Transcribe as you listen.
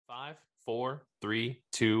Four, three,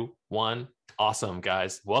 two, one. Awesome,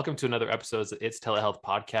 guys. Welcome to another episode of the It's Telehealth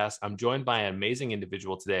Podcast. I'm joined by an amazing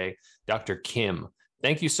individual today, Dr. Kim.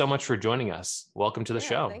 Thank you so much for joining us. Welcome to the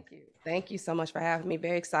show. Thank you. Thank you so much for having me.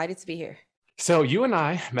 Very excited to be here. So you and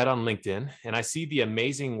I met on LinkedIn, and I see the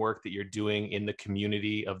amazing work that you're doing in the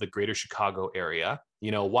community of the greater Chicago area.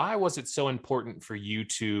 Why was it so important for you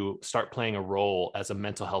to start playing a role as a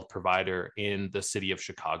mental health provider in the city of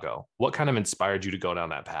Chicago? What kind of inspired you to go down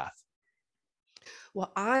that path?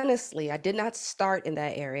 Well, honestly, I did not start in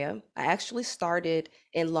that area. I actually started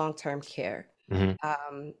in long-term care. Mm-hmm.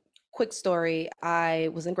 Um, Quick story, I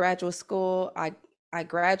was in graduate school. I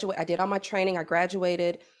graduated, I did all my training, I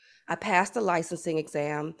graduated, I passed the licensing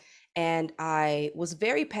exam, and I was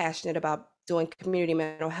very passionate about doing community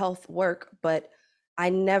mental health work, but I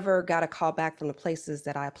never got a call back from the places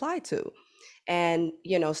that I applied to. And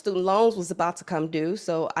student loans was about to come due,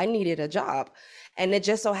 so I needed a job. And it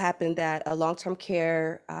just so happened that a long-term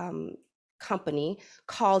care company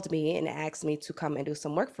called me and asked me to come and do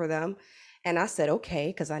some work for them, and I said okay,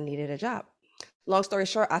 because I needed a job. Long story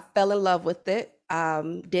short, I fell in love with it.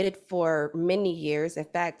 Did it for many years. In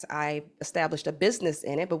fact, I established a business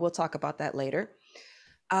in it, but we'll talk about that later.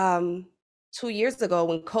 2 years ago,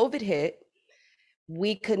 when COVID hit,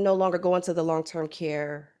 we could no longer go into the long-term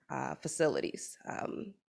care facilities,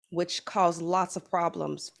 which caused lots of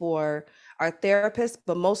problems for our therapists,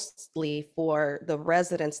 but mostly for the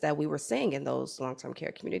residents that we were seeing in those long-term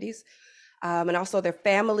care communities, and also their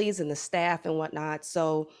families and the staff and whatnot.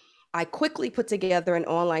 So I quickly put together an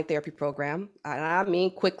online therapy program. And I mean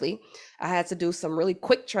quickly. I had to do some really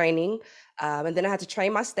quick training, and then I had to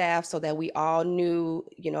train my staff so that we all knew,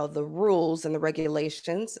 the rules and the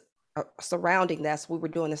regulations surrounding that, so we were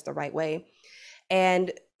doing this the right way.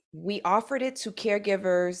 And we offered it to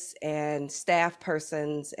caregivers and staff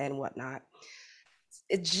persons and whatnot.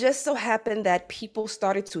 It just so happened that people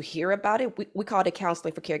started to hear about it. We called it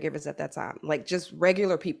counseling for caregivers at that time. Like, just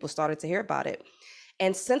regular people started to hear about it.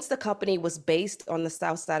 And since the company was based on the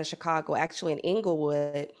south side of Chicago, actually in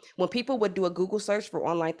Inglewood, when people would do a Google search for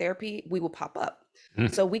online therapy, we would pop up.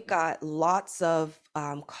 So we got lots of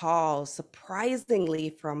calls, surprisingly,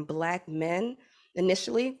 from Black men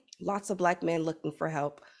initially, lots of Black men looking for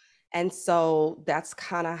help. And so that's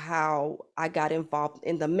kind of how I got involved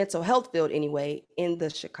in the mental health field anyway, in the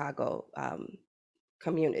Chicago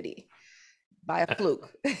community, by a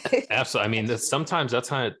fluke. Absolutely. I mean, sometimes that's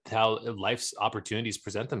how life's opportunities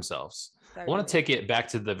present themselves. I want to take it back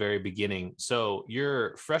to the very beginning. So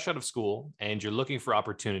you're fresh out of school and you're looking for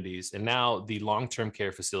opportunities. And now the long-term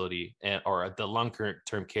care facility or the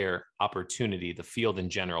long-term care opportunity, the field in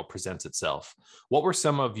general, presents itself. What were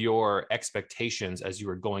some of your expectations as you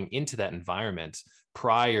were going into that environment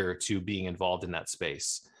prior to being involved in that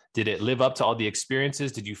space? Did it live up to all the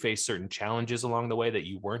experiences? Did you face certain challenges along the way that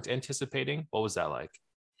you weren't anticipating? What was that like?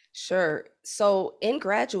 Sure. So in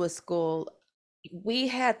graduate school, we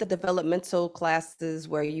had the developmental classes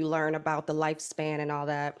where you learn about the lifespan and all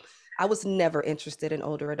that. I was never interested in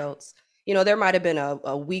older adults. There might have been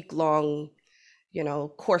a week long,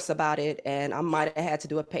 course about it, and I might have had to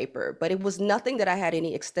do a paper, but it was nothing that I had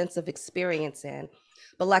any extensive experience in.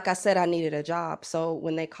 But like I said, I needed a job. So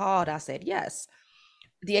when they called, I said yes.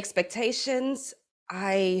 The expectations,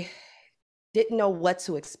 I didn't know what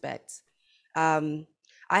to expect. Um,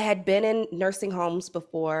 I had been in nursing homes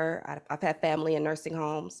before. I've had family in nursing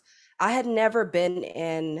homes. I had never been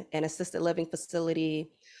in an assisted living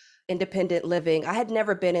facility, independent living. I had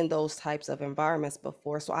never been in those types of environments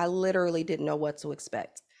before. So I literally didn't know what to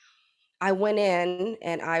expect. I went in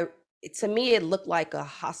and to me, it looked like a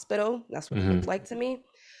hospital. That's what it looked like to me.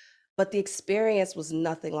 But the experience was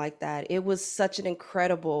nothing like that. It was such an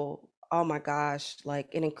incredible, oh my gosh,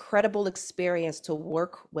 like an incredible experience to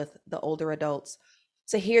work with the older adults,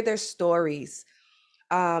 to hear their stories,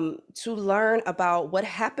 to learn about what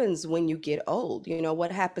happens when you get old,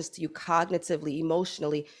 what happens to you cognitively,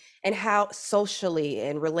 emotionally, and how socially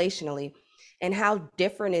and relationally, and how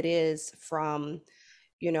different it is from,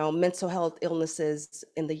 mental health illnesses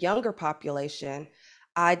in the younger population.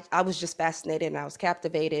 I was just fascinated and I was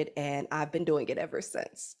captivated, and I've been doing it ever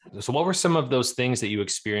since. So what were some of those things that you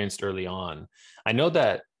experienced early on? I know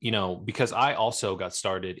that, because I also got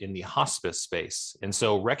started in the hospice space. And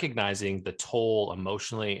so recognizing the toll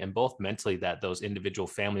emotionally and both mentally that those individual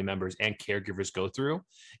family members and caregivers go through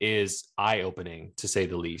is eye-opening, to say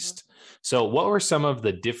the least. So what were some of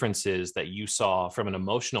the differences that you saw from an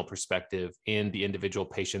emotional perspective in the individual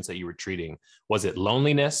patients that you were treating? Was it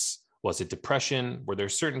loneliness? Was it depression? Were there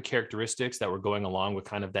certain characteristics that were going along with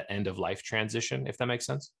kind of that end of life transition, if that makes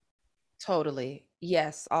sense? Totally.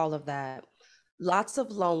 Yes, all of that. lots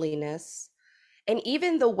of loneliness, and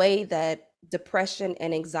even the way that depression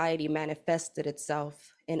and anxiety manifested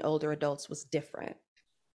itself in older adults was different.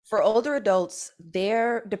 For older adults,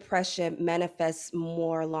 their depression manifests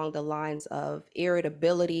more along the lines of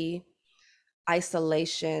irritability,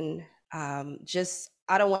 isolation, just,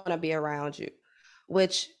 I don't want to be around you,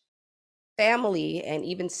 which family and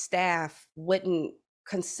even staff wouldn't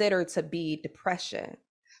consider to be depression.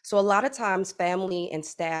 So a lot of times, family and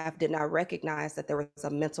staff did not recognize that there was a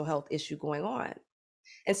mental health issue going on.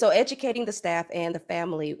 And so educating the staff and the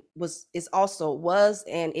family was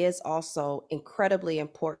and is also incredibly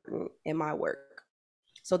important in my work,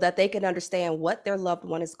 so that they can understand what their loved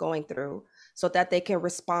one is going through, so that they can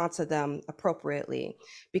respond to them appropriately.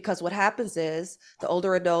 Because what happens is the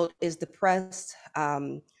older adult is depressed.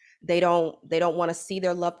 They don't want to see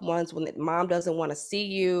their loved ones when the mom doesn't want to see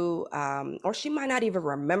you, or she might not even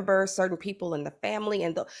remember certain people in the family.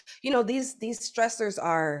 And these stressors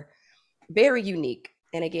are very unique.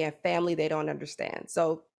 And again, family, they don't understand.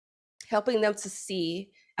 So helping them to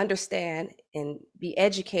see, understand, and be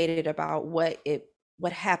educated about what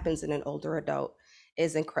happens in an older adult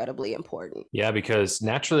is incredibly important. Yeah, because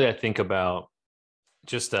naturally I think about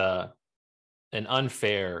just an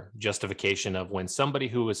unfair justification of when somebody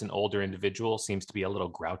who is an older individual seems to be a little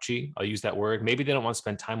grouchy. I'll use that word. Maybe they don't want to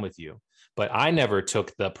spend time with you. But I never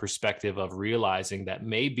took the perspective of realizing that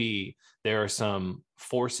maybe there are some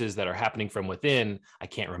forces that are happening from within. I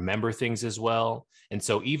can't remember things as well. And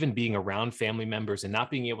so even being around family members and not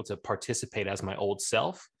being able to participate as my old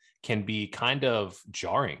self can be kind of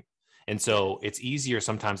jarring. And so it's easier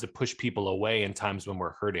sometimes to push people away in times when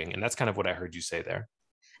we're hurting. And that's kind of what I heard you say there.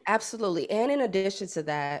 Absolutely. And in addition to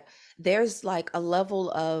that, there's like a level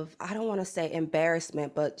of, I don't want to say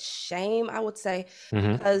embarrassment, but shame, I would say,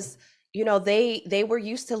 Mm-hmm. because they were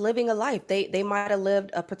used to living a life. They might have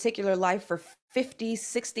lived a particular life for 50,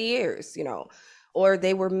 60 years, or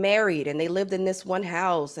they were married and they lived in this one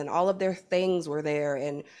house and all of their things were there.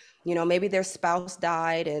 And maybe their spouse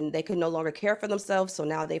died and they could no longer care for themselves, so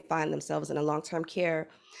now they find themselves in a long-term care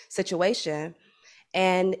situation.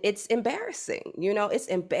 And it's embarrassing. It's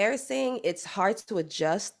embarrassing. It's hard to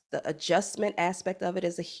adjust. The adjustment aspect of it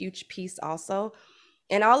is a huge piece also.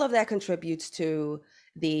 And all of that contributes to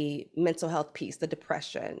the mental health piece, the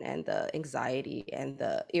depression and the anxiety and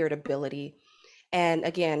the irritability. And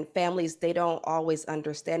again, families, they don't always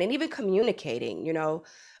understand. And even communicating,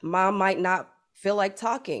 mom might not feel like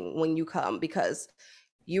talking when you come because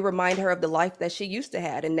you remind her of the life that she used to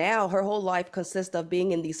have. And now her whole life consists of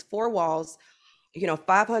being in these four walls,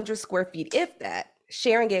 500 square feet, if that,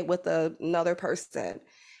 sharing it with another person.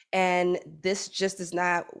 And this just is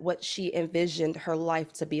not what she envisioned her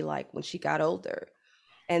life to be like when she got older.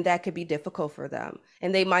 And that could be difficult for them.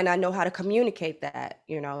 And they might not know how to communicate that.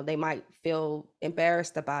 They might feel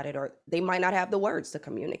embarrassed about it, or they might not have the words to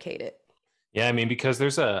communicate it. Yeah, I mean, because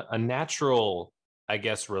there's a natural, I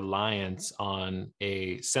guess, reliance on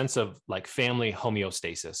a sense of like family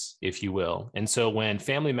homeostasis, if you will. And so when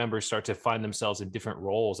family members start to find themselves in different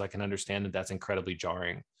roles, I can understand that that's incredibly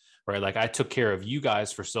jarring, right? Like I took care of you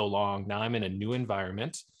guys for so long. Now I'm in a new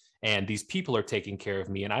environment and these people are taking care of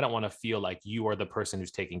me. And I don't want to feel like you are the person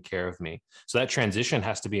who's taking care of me. So that transition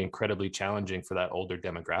has to be incredibly challenging for that older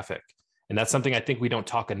demographic. And that's something I think we don't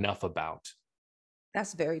talk enough about.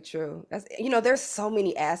 That's very true. There's so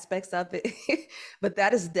many aspects of it, but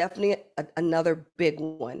that is definitely another big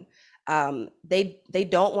one. They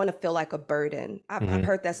don't want to feel like a burden. I've Mhm.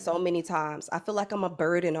 heard that so many times. I feel like I'm a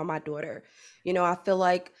burden on my daughter. I feel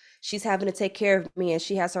like she's having to take care of me and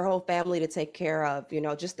she has her whole family to take care of.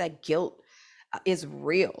 Just that guilt is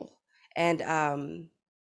real. And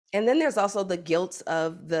then there's also the guilt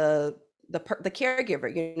of the caregiver,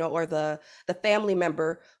 or the family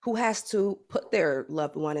member who has to put their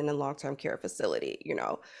loved one in a long-term care facility.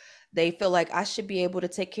 They feel like I should be able to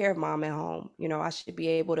take care of mom at home. I should be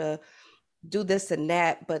able to do this and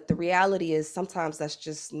that, but the reality is sometimes that's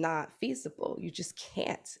just not feasible. You just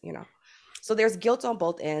can't. So there's guilt on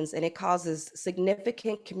both ends, and it causes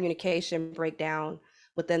significant communication breakdown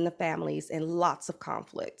within the families and lots of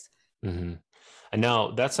conflict. Mhm. And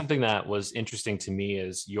now that's something that was interesting to me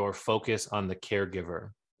is your focus on the caregiver.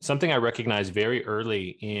 Something I recognized very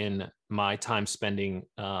early in my time spending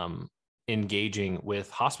engaging with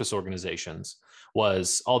hospice organizations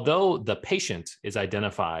was although the patient is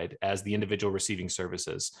identified as the individual receiving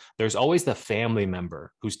services, there's always the family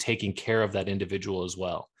member who's taking care of that individual as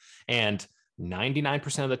well. And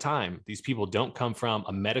 99% of the time, these people don't come from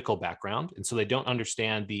a medical background. And so they don't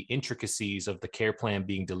understand the intricacies of the care plan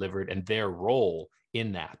being delivered and their role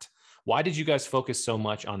in that. Why did you guys focus so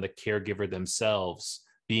much on the caregiver themselves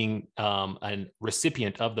being a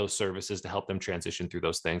recipient of those services to help them transition through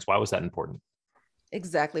those things? Why was that important?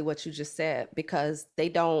 Exactly what you just said, because they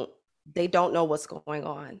don't know what's going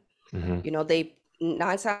on. Hmm. They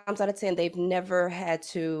 9 times out of 10, they've never had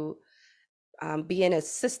to be in a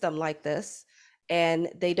system like this, and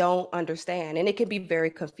they don't understand, and it can be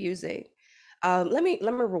very confusing. Let me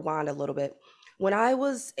rewind a little bit. When I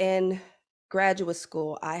was in graduate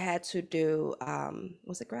school, I had to do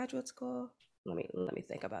was it graduate school? Let me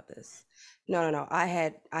think about this. No, no, no. I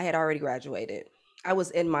had already graduated. I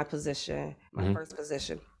was in my position, my Hmm. first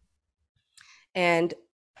position. And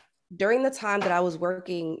during the time that I was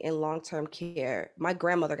working in long-term care, my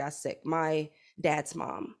grandmother got sick, my dad's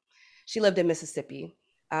mom. She lived in Mississippi.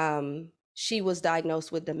 She was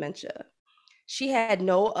diagnosed with dementia. She had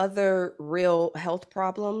no other real health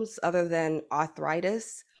problems other than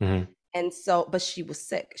arthritis. Hmm. And so, but she was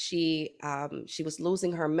sick. She was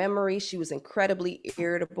losing her memory. She was incredibly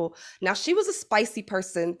irritable. Now, she was a spicy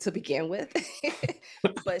person to begin with,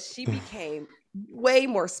 but she became way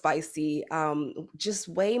more spicy, just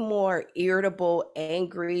way more irritable,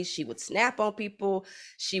 angry. She would snap on people.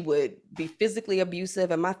 She would be physically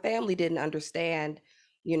abusive, and my family didn't understand,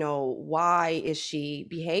 why is she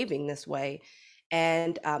behaving this way?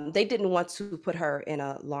 And they didn't want to put her in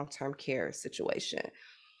a long-term care situation.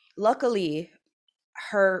 Luckily,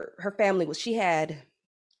 her family was she had,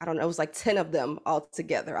 I don't know, it was like 10 of them all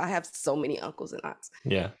together. I have so many uncles and aunts.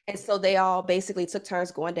 Yeah. And so they all basically took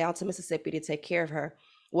turns going down to Mississippi to take care of her.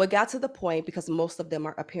 Well, it got to the point, because most of them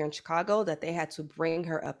are up here in Chicago, that they had to bring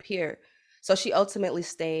her up here. So she ultimately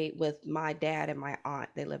stayed with my dad and my aunt.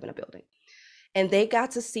 They live in a building. And they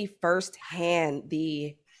got to see firsthand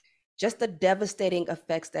the devastating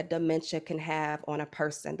effects that dementia can have on a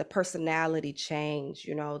person, the personality change,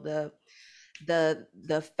 the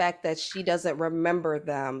fact that she doesn't remember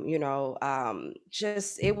them,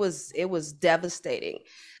 just it was devastating.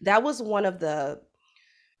 That was one of the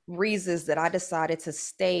reasons that I decided to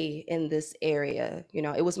stay in this area.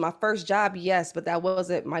 It was my first job, yes, but that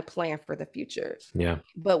wasn't my plan for the future. Yeah.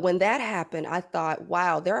 But when that happened, I thought,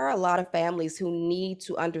 wow, there are a lot of families who need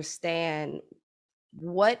to understand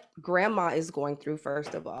what grandma is going through,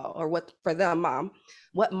 first of all, or what, for them,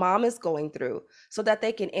 what mom is going through, so that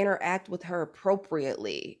they can interact with her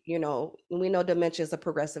appropriately. We know dementia is a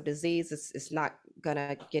progressive disease. It's not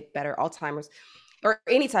gonna get better. Alzheimer's, or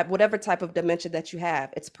any type, whatever type of dementia that you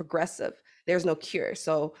have, it's progressive. There's no cure.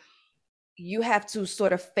 So you have to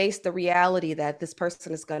sort of face the reality that this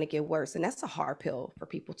person is going to get worse, and that's a hard pill for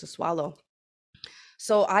people to swallow.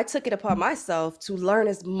 So I took it upon myself to learn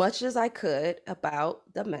as much as I could about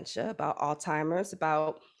dementia, about Alzheimer's,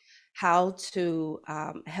 about how to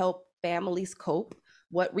help families cope,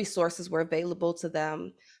 what resources were available to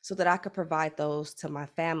them, so that I could provide those to my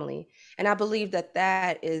family. And I believe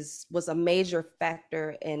that was a major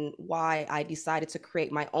factor in why I decided to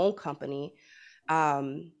create my own company,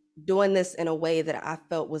 doing this in a way that I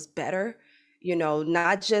felt was better.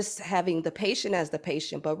 Not just having the patient as the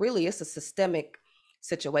patient, but really it's a systemic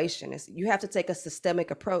situation. You have to take a systemic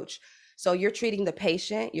approach. So you're treating the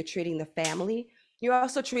patient, you're treating the family, you're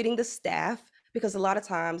also treating the staff, because a lot of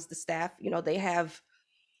times the staff, they have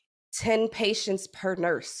 10 patients per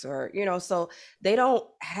nurse, or, so they don't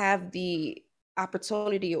have the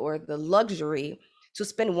opportunity or the luxury to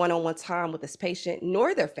spend one-on-one time with this patient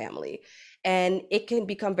nor their family. And it can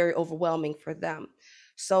become very overwhelming for them.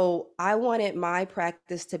 So I wanted my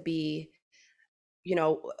practice to be,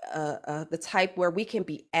 the type where we can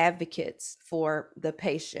be advocates for the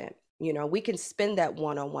patient. We can spend that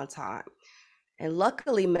one-on-one time. And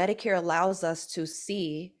luckily, Medicare allows us to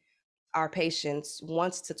see our patients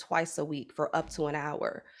once to twice a week for up to an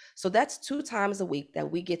hour. So that's 2 times a week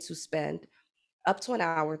that we get to spend up to an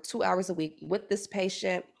hour, 2 hours a week with this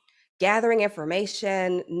patient, gathering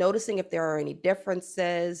information, noticing if there are any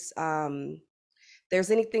differences. There's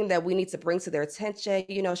anything that we need to bring to their attention.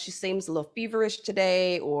 She seems a little feverish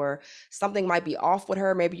today, or something might be off with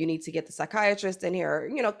her. Maybe you need to get the psychiatrist in here,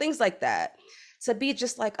 things like that. To be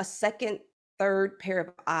just like a second, third pair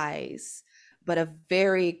of eyes, but a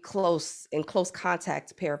very close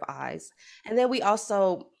contact pair of eyes. And then we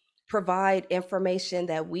also provide information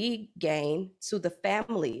that we gain to the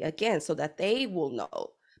family, again, so that they will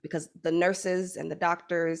know, because the nurses and the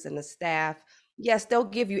doctors and the staff, yes, they'll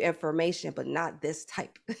give you information, but not this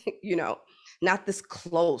type, not this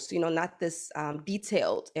close, not this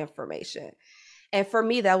detailed information. And for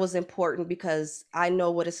me, that was important, because I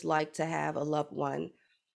know what it's like to have a loved one,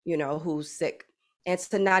 who's sick, and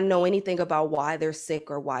to not know anything about why they're sick,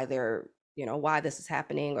 or why they're, why this is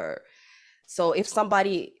happening, or So if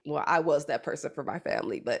somebody, well, I was that person for my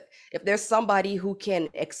family, but if there's somebody who can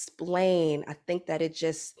explain, I think that it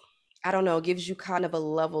just, I don't know, gives you kind of a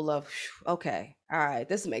level of, okay, all right,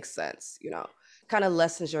 this makes sense, kind of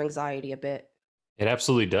lessens your anxiety a bit. It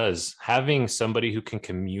absolutely does. Having somebody who can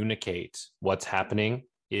communicate what's happening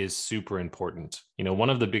is super important. One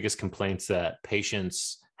of the biggest complaints that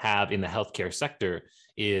patients have in the healthcare sector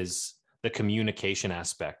is the communication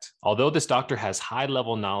aspect. Although this doctor has high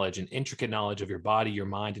level knowledge and intricate knowledge of your body, your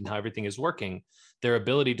mind, and how everything is working, their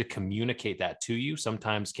ability to communicate that to you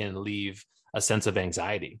sometimes can leave a sense of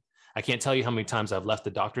anxiety. I can't tell you how many times I've left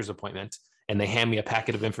the doctor's appointment and they hand me a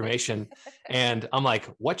packet of information and I'm like,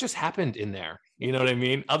 what just happened in there? You know what I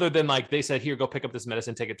mean? Other than like they said, here, go pick up this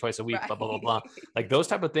medicine, take it twice a week, Right. blah, blah, blah, blah. Like those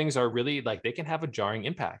type of things are really like, they can have a jarring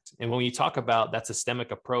impact. And when you talk about that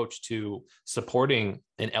systemic approach to supporting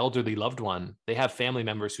an elderly loved one, they have family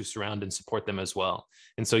members who surround and support them as well.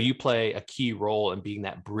 And so you play a key role in being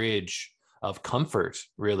that bridge of comfort,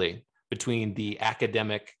 really, between the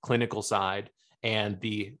academic clinical side and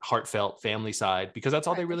the heartfelt family side, because that's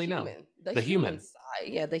all they really know. The human side.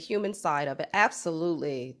 Yeah, the human side of it.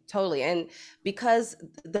 Absolutely. Totally. And because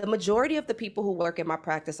the majority of the people who work in my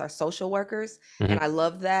practice are social workers, Mhm. and I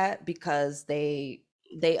love that because they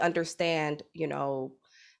understand,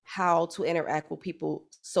 how to interact with people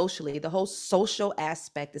socially. The whole social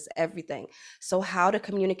aspect is everything. So how to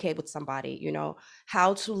communicate with somebody,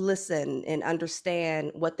 how to listen and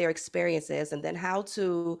understand what their experience is, and then how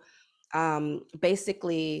to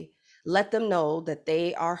basically let them know that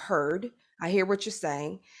they are heard. I hear what you're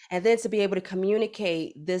saying. And then to be able to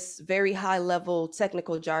communicate this very high level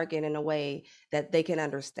technical jargon in a way that they can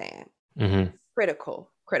understand. Mm-hmm.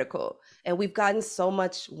 Critical, critical. And we've gotten so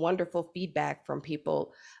much wonderful feedback from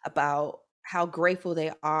people about how grateful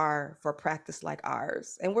they are for practice like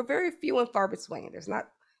ours. And we're very few and far between. There's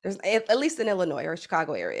at least in Illinois or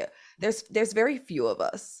Chicago area, there's very few of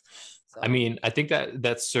us. So. I mean, I think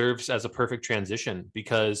that serves as a perfect transition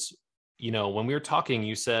because, when we were talking,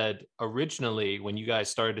 you said originally when you guys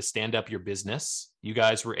started to stand up your business, you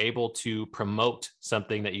guys were able to promote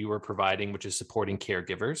something that you were providing, which is supporting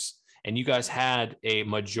caregivers. And you guys had a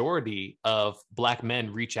majority of Black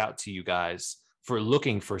men reach out to you guys for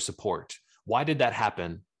looking for support. Why did that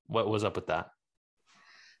happen? What was up with that?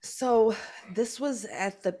 So this was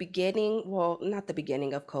at the beginning, well, not the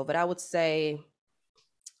beginning of COVID. I would say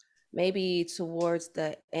maybe towards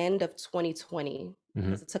the end of 2020,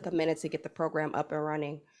 because it took a minute to get the program up and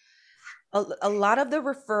running. A lot of the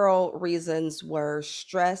referral reasons were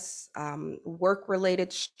stress,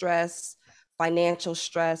 work-related stress, financial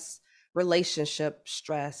stress, relationship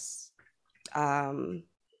stress,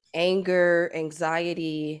 anger,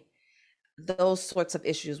 anxiety, those sorts of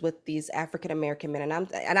issues with these African American men.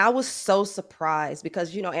 And I was so surprised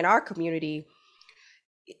because, in our community,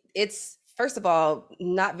 it's first of all,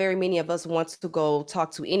 not very many of us want to go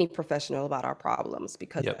talk to any professional about our problems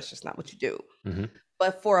because that's just not what you do. Mm-hmm.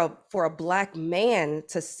 But for a Black man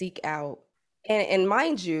to seek out, and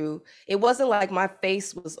mind you, it wasn't like my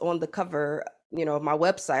face was on the cover, of my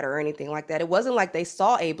website or anything like that. It wasn't like they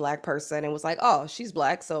saw a Black person and was like, oh, she's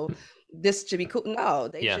Black, so this should be cool. No,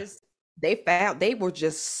 they were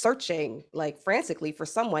just searching like frantically for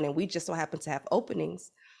someone, and we just so happened to have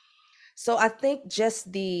openings. So I think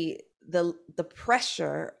just the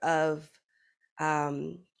pressure of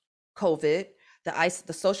COVID,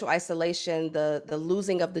 the social isolation, the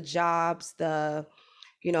losing of the jobs, the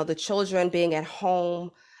children being at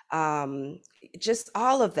home, just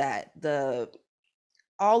all of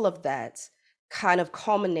that kind of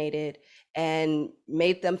culminated and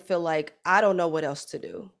made them feel like, I don't know what else to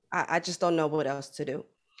do. I just don't know what else to do.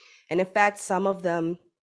 And in fact, some of them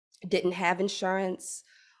didn't have insurance,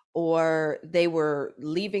 or they were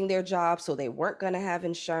leaving their job, so they weren't going to have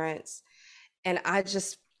insurance. And I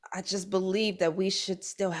just believe that we should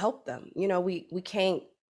still help them. We can't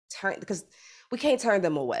turn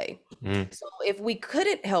them away. So if we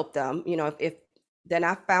couldn't help them, if then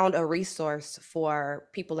I found a resource for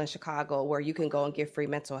people in Chicago where you can go and get free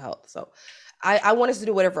mental health. So I wanted to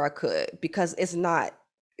do whatever I could because it's not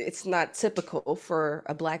typical for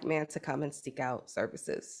a Black man to come and seek out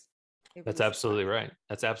services. That's absolutely right.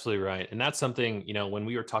 That's absolutely right. And that's something, when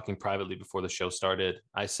we were talking privately before the show started,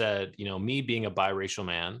 I said, me being a biracial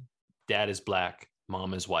man, dad is Black,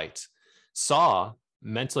 mom is white, saw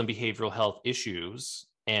mental and behavioral health issues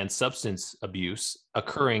and substance abuse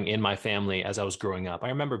occurring in my family as I was growing up. I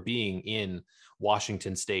remember being in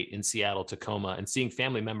Washington State, in Seattle, Tacoma, and seeing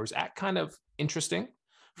family members act kind of interesting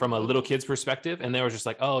from a little kid's perspective. And they were just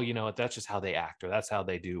like, oh, that's just how they act, or that's how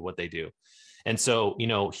they do what they do. And so,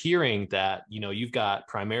 hearing that, you've got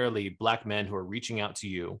primarily Black men who are reaching out to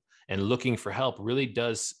you and looking for help really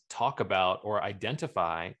does talk about or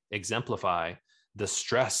exemplify the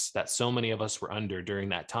stress that so many of us were under during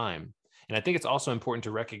that time. And I think it's also important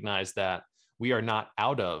to recognize that we are not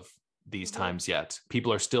out of these times yet.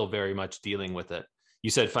 People are still very much dealing with it. You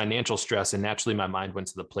said financial stress, and naturally my mind went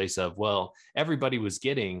to the place of, well, everybody was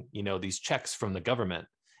getting, these checks from the government,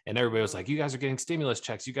 and everybody was like, you guys are getting stimulus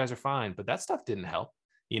checks, you guys are fine. But that stuff didn't help.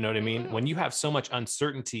 You know what I mean? When you have so much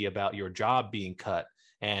uncertainty about your job being cut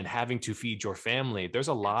and having to feed your family, there's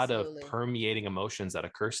a lot of permeating emotions that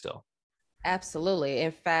occur still. Absolutely.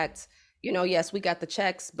 In fact, yes, we got the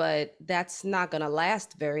checks, but that's not going to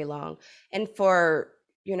last very long. And for,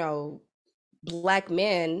 Black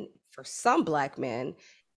men, for some Black men,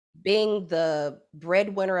 being the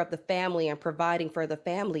breadwinner of the family and providing for the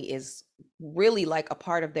family is really like a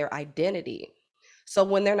part of their identity. So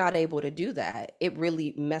when they're not able to do that, it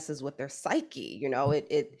really messes with their psyche.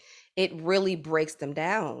 It really breaks them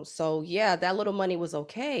down. So yeah, that little money was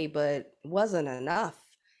okay, but wasn't enough.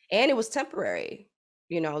 And it was temporary.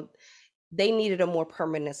 You know, they needed a more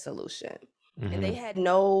permanent solution. And they had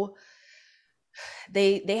no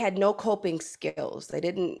they had no coping skills. They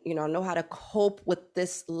didn't, know how to cope with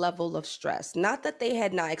this level of stress. Not that they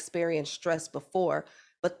had not experienced stress before,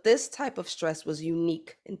 but this type of stress was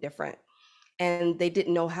unique and different, and they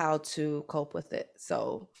didn't know how to cope with it.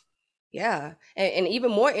 So yeah. And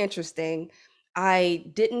even more interesting, I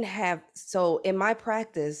didn't have, so in my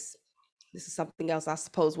practice, this is something else I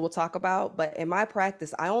suppose we'll talk about, but in my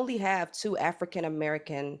practice, I only have two African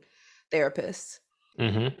American therapists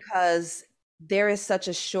because there is such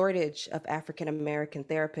a shortage of African American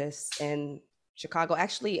therapists in Chicago,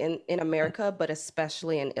 actually in America, but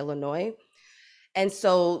especially in Illinois. And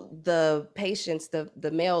so the patients,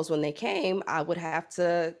 the males, when they came, I would have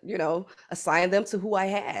to, assign them to who I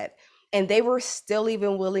had. And they were still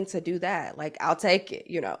even willing to do that. Like, I'll take it,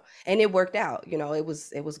 and it worked out. It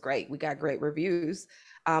was great. We got great reviews.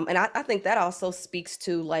 And I think that also speaks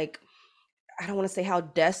to, like, I don't want to say how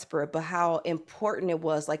desperate, but how important it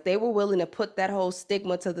was. Like, they were willing to put that whole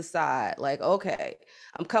stigma to the side. Like, okay,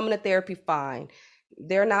 I'm coming to therapy, fine.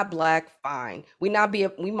 They're not Black, fine. We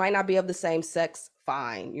might not be of the same sex,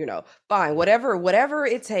 fine. Fine. Whatever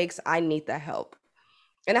it takes, I need that help.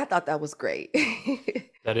 And I thought that was great.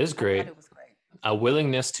 That is great. It was great. A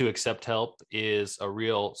willingness to accept help is a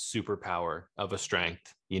real superpower of a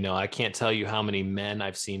strength. I can't tell you how many men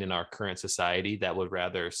I've seen in our current society that would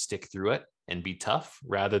rather stick through it and be tough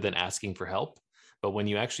rather than asking for help. But when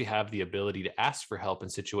you actually have the ability to ask for help in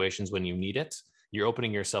situations when you need it, you're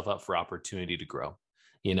opening yourself up for opportunity to grow.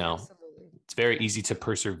 Absolutely. It's very easy to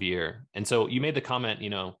persevere. And so you made the comment,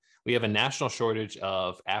 we have a national shortage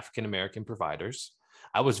of African American providers.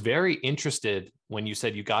 I was very interested when you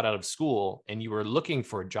said you got out of school and you were looking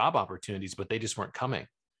for job opportunities, but they just weren't coming.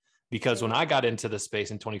 Because when I got into the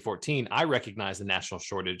space in 2014, I recognized the national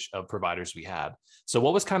shortage of providers we had. So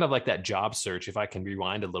what was kind of like that job search, if I can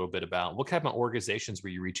rewind a little bit, about what kind of organizations were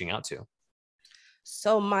you reaching out to?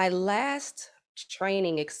 So my last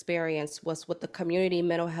training experience was with the Community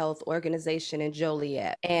Mental Health Organization in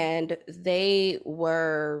Joliet. And they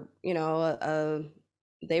were,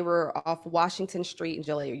 they were off Washington Street in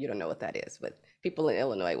Joliet. You don't know what that is, but people in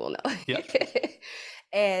Illinois will know. Yeah.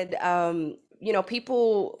 And,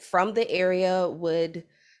 people from the area would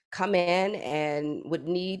come in and would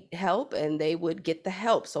need help, and they would get the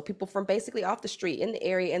help. So people from basically off the street in the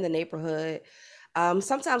area, in the neighborhood.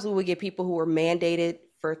 Sometimes we would get people who were mandated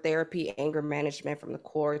for therapy, anger management from the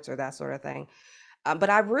courts or that sort of thing.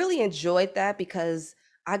 But I really enjoyed that because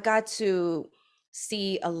I got to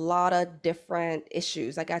see a lot of different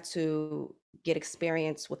issues. I got to get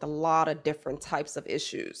experience with a lot of different types of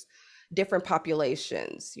issues, different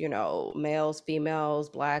populations, males, females,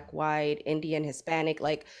 Black, white, Indian, Hispanic,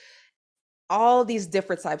 like all these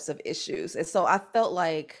different types of issues. And so I felt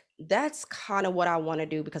like that's kind of what I want to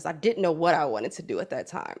do, because I didn't know what I wanted to do at that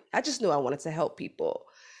time. I just knew I wanted to help people.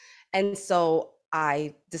 And so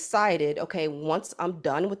I decided, okay, once I'm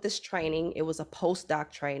done with this training, it was a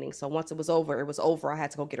postdoc training. So once it was over, it was over. I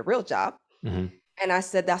had to go get a real job. And I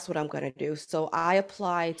said, that's what I'm going to do. So I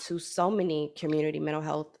applied to so many community mental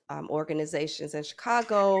health organizations in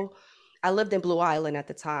Chicago. I lived in Blue Island at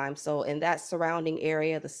the time. So in that surrounding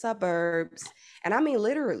area, the suburbs, and I mean,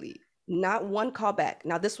 literally not one callback.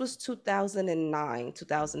 Now, this was 2009,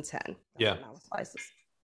 2010. Yeah. When I was licensed.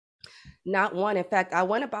 Not one. In fact, I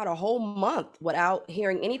went about a whole month without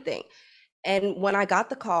hearing anything. And when I got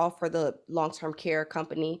the call for the long-term care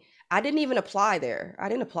company, I didn't even apply there. I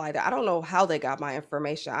didn't apply there. I don't know how they got my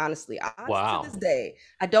information, honestly. Honestly, to this Wow. day,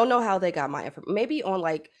 I don't know how they got my information. Maybe on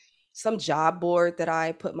like some job board that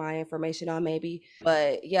I put my information on, maybe.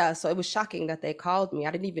 But yeah, so it was shocking that they called me.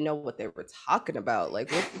 I didn't even know what they were talking about. Like,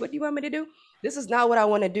 what do you want me to do? This is not what I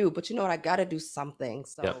want to do, but you know what? I got to do something.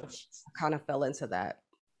 Yep. So I kind of fell into that.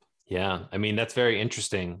 Yeah. I mean, that's very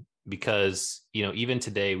interesting because, even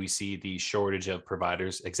today we see the shortage of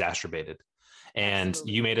providers exacerbated. And you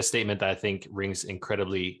Absolutely. made a statement that I think rings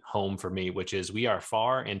incredibly home for me, which is we are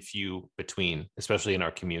far and few between, especially in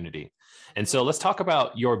our community. And so let's talk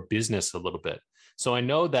about your business a little bit. So I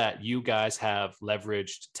know that you guys have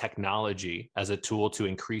leveraged technology as a tool to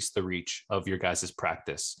increase the reach of your guys'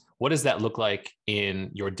 practice. What does that look like in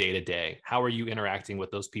your day to day? How are you interacting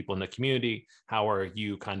with those people in the community? How are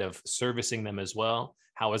you kind of servicing them as well?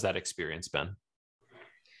 How has that experience been?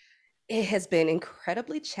 It has been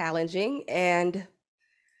incredibly challenging, and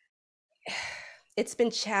it's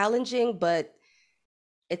been challenging, but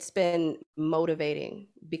it's been motivating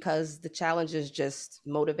because the challenges just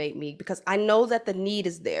motivate me because I know that the need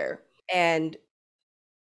is there. And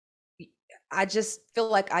I just feel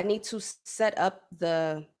like I need to set up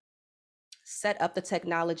the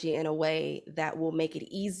technology in a way that will make it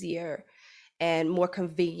easier and more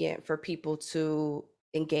convenient for people to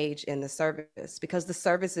engage in the service because the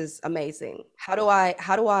service is amazing. How do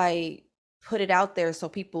I put it out there so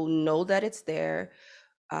people know that it's there,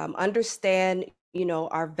 understand,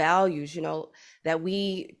 our values, that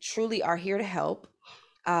we truly are here to help,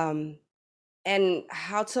 um, and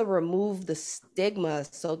how to remove the stigma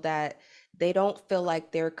so that they don't feel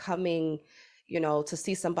like they're coming, to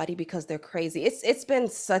see somebody because they're crazy. It's been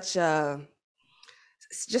such a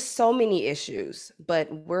it's just so many issues,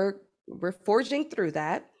 but we're forging through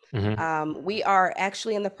that. Mhm. We are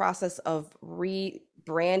actually in the process of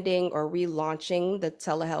rebranding or relaunching the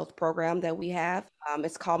telehealth program that we have.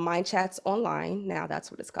 It's called Mind Chats Online. Now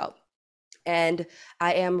that's what it's called. And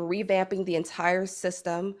I am revamping the entire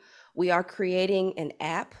system. We are creating an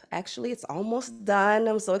app. Actually, it's almost done.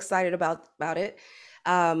 I'm so excited about it.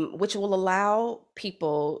 Which will allow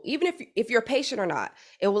people, even if you're a patient or not,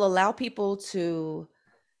 it will allow people to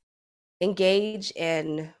engage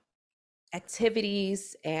in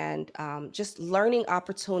activities and just learning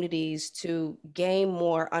opportunities to gain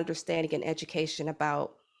more understanding and education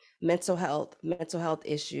about mental health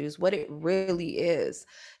issues, what it really is,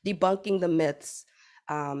 debunking the myths.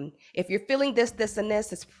 If you're feeling this, and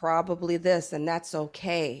this, it's probably this, and that's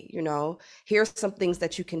okay. Here's some things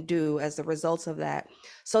that you can do as a result of that.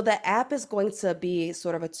 So the app is going to be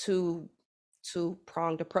sort of a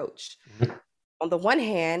two-pronged approach. Mhm. On the one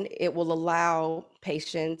hand, it will allow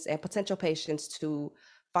patients and potential patients to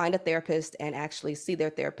find a therapist and actually see their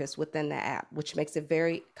therapist within the app, which makes it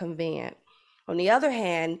very convenient. On the other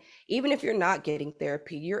hand, even if you're not getting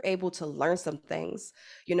therapy, you're able to learn some things.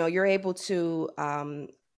 You're able to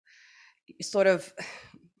sort of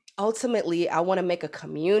ultimately, I want to make a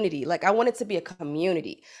community. Like, I want it to be a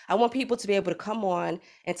community. I want people to be able to come on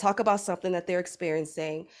and talk about something that they're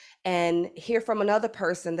experiencing and hear from another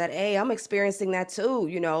person that, hey, I'm experiencing that too.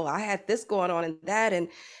 I had this going on and that. And,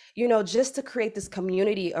 just to create this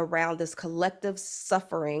community around this collective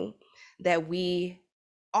suffering that we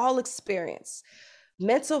all experience.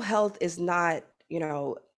 Mental health is not,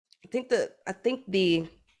 I think the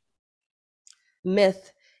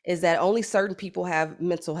myth is that only certain people have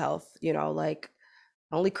mental health, like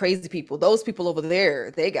only crazy people, those people over there,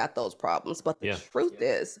 they got those problems. But the Yeah. truth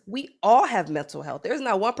is, we all have mental health. There's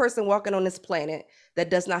not one person walking on this planet that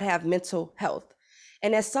does not have mental health.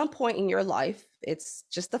 And at some point in your life, it's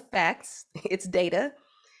just the facts, it's data,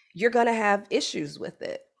 you're going to have issues with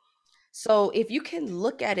it. So if you can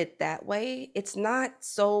look at it that way, it's not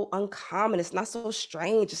so uncommon, it's not so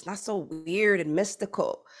strange, it's not so weird and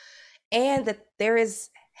mystical, and that there is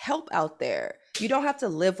help out there. You don't have to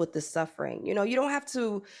live with this suffering. You don't have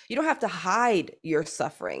to hide your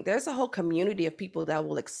suffering. There's a whole community of people that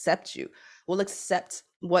will accept you, will accept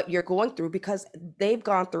what you're going through because they've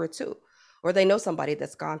gone through it too, or they know somebody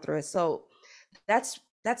that's gone through it. So that's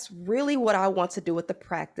really what I want to do with the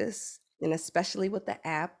practice, and especially with the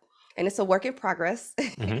app. And it's a work in progress.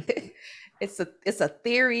 Mhm. It's a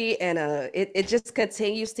theory, and it just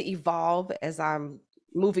continues to evolve as I'm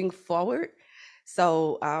moving forward.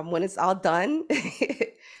 So when it's all done,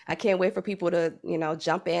 I can't wait for people to,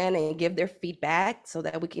 jump in and give their feedback so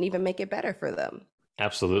that we can even make it better for them.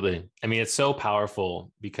 Absolutely. I mean, it's so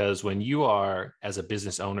powerful because when you are, as a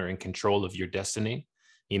business owner, in control of your destiny,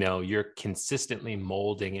 you're consistently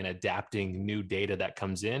molding and adapting new data that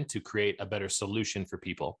comes in to create a better solution for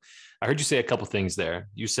people. I heard you say a couple things there.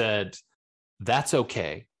 You said, that's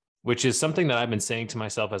okay. which is something that I've been saying to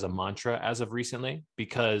myself as a mantra as of recently,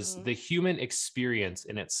 because Mhm. the human experience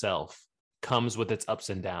in itself comes with its ups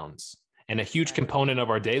and downs. And a huge Right. component of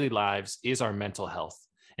our daily lives is our mental health.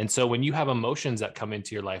 And so when you have emotions that come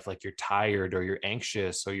into your life, like you're tired or you're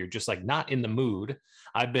anxious or you're just like not in the mood,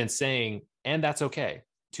 I've been saying, and that's okay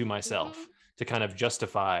to myself Mhm. to kind of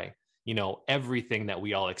justify, everything that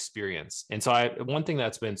we all experience. And so one thing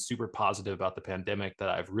that's been super positive about the pandemic that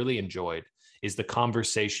I've really enjoyed is the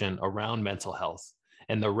conversation around mental health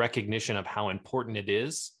and the recognition of how important it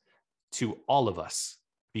is to all of us,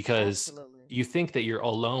 because Absolutely. you think that you're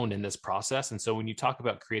alone in this process. And so when you talk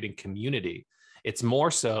about creating community, it's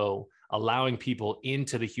more so allowing people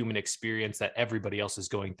into the human experience that everybody else is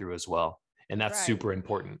going through as well. And that's Right. super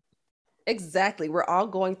important. Exactly. We're all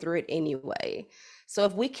going through it anyway. So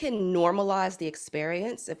if we can normalize the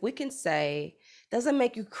experience, if we can say, doesn't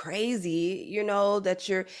make you crazy, that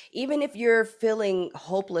you're even if you're feeling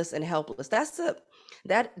hopeless and helpless,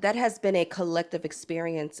 that has been a collective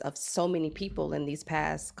experience of so many people in these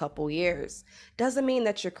past couple years. Doesn't mean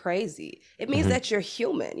that you're crazy. It means Mhm. that you're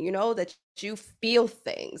human, that you feel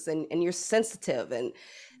things and you're sensitive, and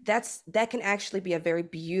that can actually be a very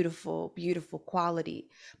beautiful, beautiful quality.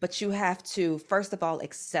 But you have to, first of all,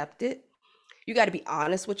 accept it. You got to be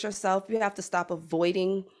honest with yourself. You have to stop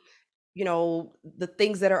avoiding, the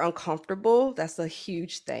things that are uncomfortable. That's a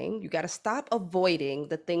huge thing. You got to stop avoiding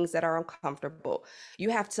the things that are uncomfortable. You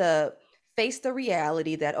have to face the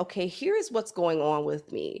reality that, okay, here's what's going on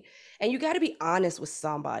with me. And you got to be honest with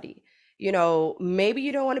somebody. Maybe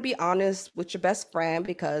you don't want to be honest with your best friend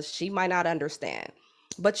because she might not understand.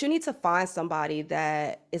 But you need to find somebody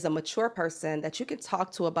that is a mature person that you can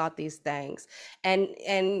talk to about these things, and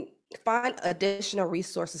find additional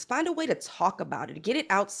resources. Find a way to talk about it. Get it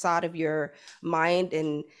outside of your mind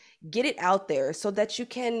and get it out there so that you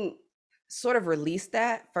can sort of release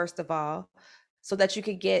that, first of all, so that you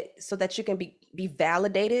can be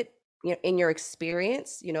validated, in your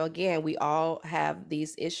experience. Again, we all have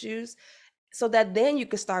these issues, so that then you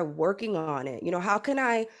can start working on it. How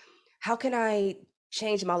can I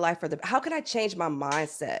change my life for the how can I change my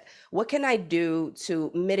mindset? What can I do to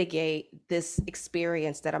mitigate this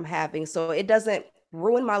experience that I'm having so it doesn't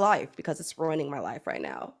ruin my life, because it's ruining my life right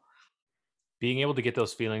now. Being able to get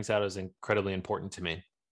those feelings out is incredibly important to me.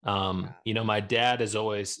 Wow. My dad has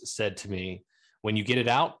always said to me, when you get it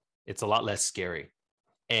out, it's a lot less scary.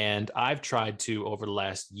 And I've tried to, over the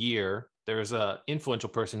last year, there's a influential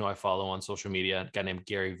person who I follow on social media, a guy named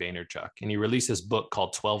Gary Vaynerchuk, and he released this book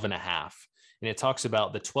called 12 and a half. And it talks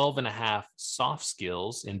about the 12 and a half soft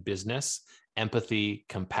skills in business: empathy,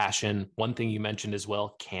 compassion. One thing you mentioned as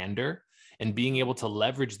well, candor, and being able to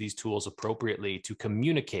leverage these tools appropriately to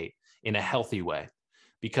communicate in a healthy way.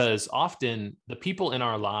 Because often the people in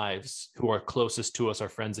our lives who are closest to us, our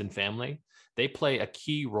friends and family, they play a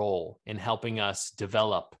key role in helping us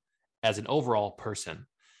develop as an overall person.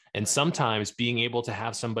 And Right. sometimes being able to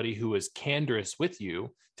have somebody who is candorous with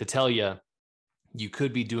you to tell you, you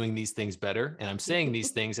could be doing these things better, and I'm saying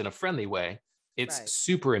these things in a friendly way, it's Right.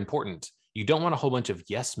 super important. You don't want a whole bunch of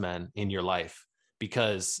yes men in your life,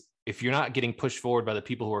 because if you're not getting pushed forward by the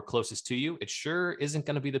people who are closest to you, it sure isn't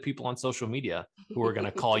going to be the people on social media who are going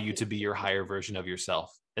to call you to be your higher version of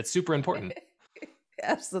yourself. It's super important.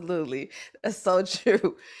 Absolutely. That's so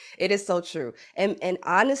true. It is so true. And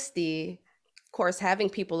honesty, of course, having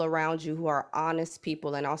people around you who are honest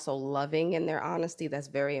people and also loving in their honesty, that's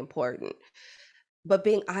very important. But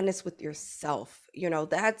being honest with yourself,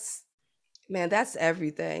 that's, man, that's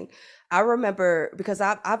everything. I remember, because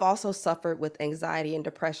I've also suffered with anxiety and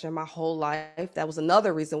depression my whole life. That was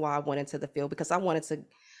another reason why I went into the field, because I wanted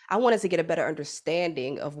to get a better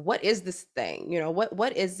understanding of what is this thing,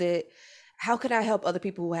 what is it? How can I help other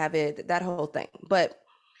people who have it? That whole thing. But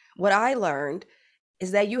what I learned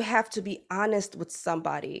is that you have to be honest with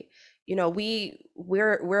somebody.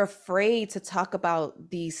 We're afraid to talk about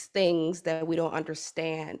these things that we don't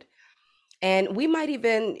understand, and we might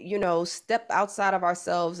even, step outside of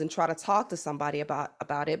ourselves and try to talk to somebody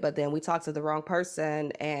about it, but then we talk to the wrong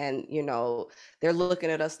person, and they're looking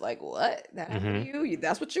at us like, what, that happened to Mm-hmm. you?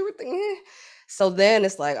 That's what you were thinking? So then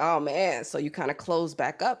it's like, oh man, so you kind of close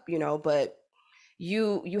back up, but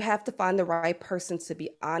you have to find the right person to be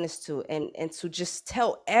honest to, and to just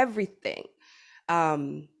tell everything,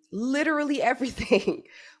 literally everything.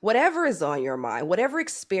 Whatever is on your mind, whatever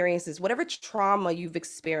experiences, whatever trauma you've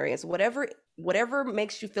experienced, whatever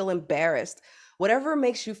makes you feel embarrassed, whatever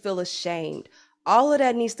makes you feel ashamed, all of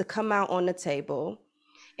that needs to come out on the table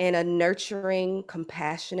in a nurturing,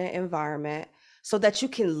 compassionate environment, so that you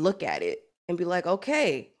can look at it and be like,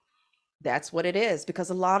 okay, that's what it is. Because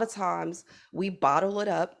a lot of times we bottle it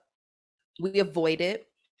up, We avoid it.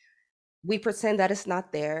 We pretend that it's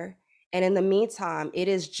not there. And in the meantime, it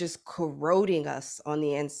is just corroding us on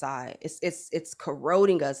the inside. It's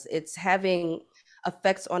corroding us. It's having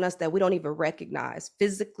effects on us that we don't even recognize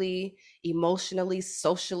physically, emotionally,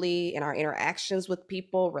 socially, in our interactions with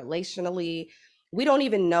people, relationally. We don't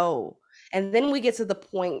even know. And then we get to the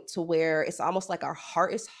point to where it's almost like our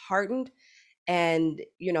heart is hardened, and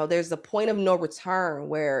there's a point of no return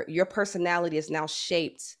where your personality is now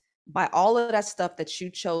shaped by all of that stuff that you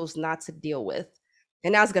chose not to deal with,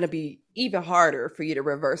 and now it's going to be even harder for you to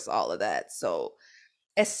reverse all of that. So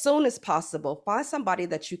as soon as possible, find somebody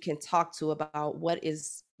that you can talk to about what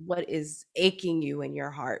is aching you in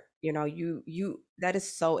your heart. You that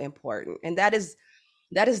is so important, and that is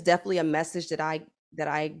definitely a message that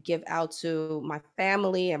I give out to my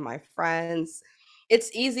family and my friends. It's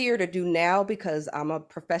easier to do now because I'm a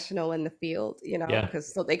professional in the field, Yeah.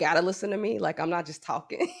 because so they gotta listen to me. Like, I'm not just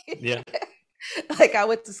talking. Yeah. Like, I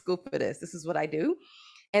went to school for this. This is what I do.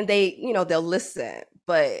 And they'll listen.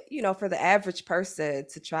 But, for the average person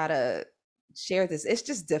to try to share this, it's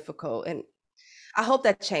just difficult. And I hope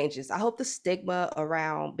that changes. I hope the stigma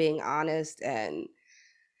around being honest, and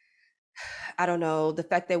I don't know, the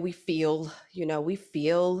fact that we feel,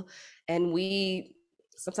 and we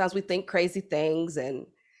sometimes we think crazy things, and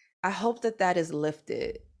I hope that that is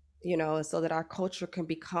lifted, so that our culture can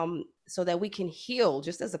become, so that we can heal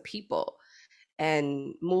just as a people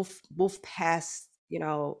and move past,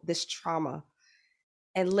 this trauma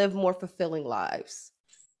and live more fulfilling lives.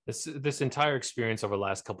 This entire experience over the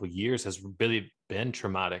last couple of years has really been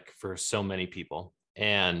traumatic for so many people.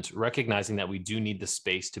 And recognizing that we do need the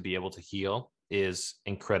space to be able to heal is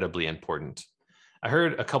incredibly important. I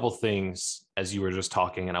heard a couple things as you were just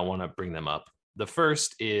talking, and I want to bring them up. The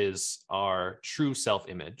first is our true self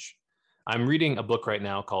image. I'm reading a book right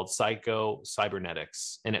now called Psycho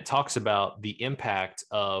Cybernetics, and it talks about the impact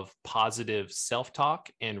of positive self talk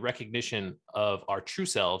and recognition of our true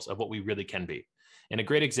selves, of what we really can be. And a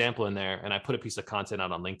great example in there, and I put a piece of content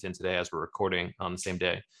out on LinkedIn today as we're recording on the same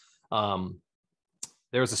day. Um,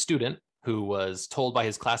 there was a student who was told by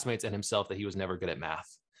his classmates and himself that he was never good at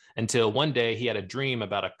math, until one day he had a dream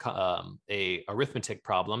about a arithmetic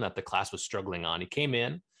problem that the class was struggling on. He came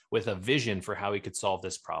in with a vision for how he could solve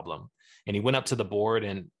this problem, and he went up to the board,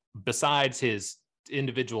 and besides his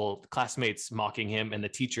individual classmates mocking him and the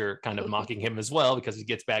teacher kind of mocking him as well because he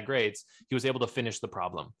gets bad grades, he was able to finish the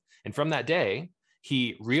problem. And from that day,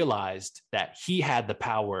 he realized that he had the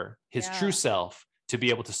power, his true Yeah. self, to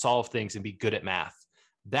be able to solve things and be good at math.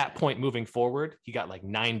 That point moving forward, he got like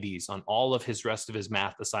 90s on all of his rest of his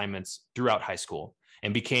math assignments throughout high school,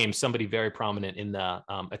 and became somebody very prominent in the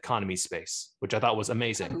economy space, which I thought was I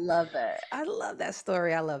amazing. love that. I love that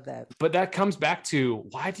story. I love that. But that comes back to,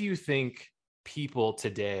 why do you think people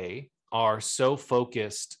today are so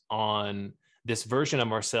focused on this version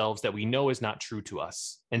of ourselves that we know is not true to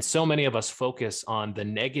us? And so many of us focus on the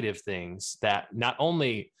negative things that not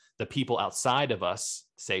only the people outside of us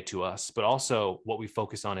say to us, but also what we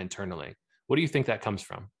focus on internally. What do you think that comes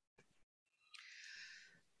from?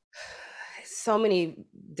 So many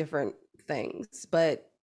different things,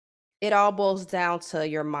 but it all boils down to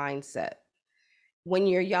your mindset. When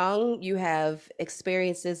you're young, you have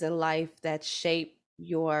experiences in life that shape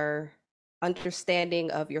your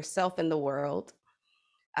understanding of yourself and the world.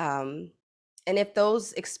 Um, and if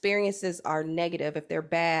those experiences are negative, if they're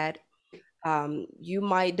bad, you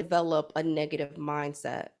might develop a negative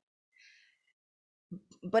mindset.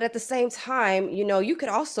 But at the same time, you could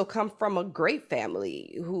also come from a great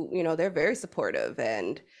family who, they're very supportive,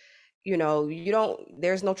 and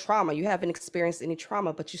there's no trauma. You haven't experienced any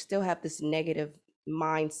trauma, but you still have this negative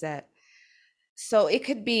mindset. So it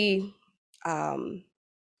could be um,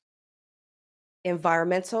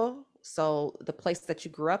 environmental. So the place that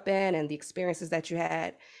you grew up in and the experiences that you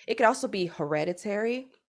had. It could also be hereditary.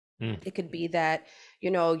 Mm. It could be that,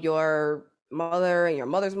 your mother and your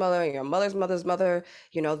mother's mother and your mother's mother's mother,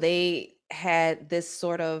 they had this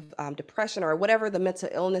sort of depression or whatever the mental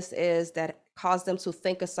illness is that caused them to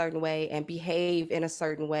think a certain way and behave in a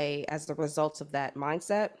certain way as a result of that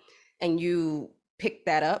mindset. And you pick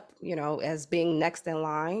that up, as being next in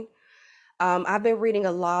line. I've been reading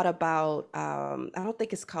a lot about, I don't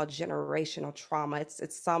think it's called generational trauma.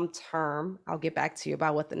 It's some term. I'll get back to you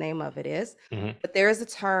about what the name of it is. Mm-hmm. But there is a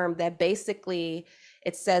term that basically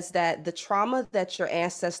it says that the trauma that your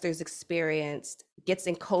ancestors experienced gets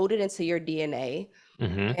encoded into your DNA,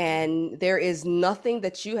 Mm-hmm. and there is nothing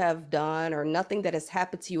that you have done or nothing that has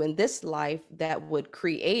happened to you in this life that would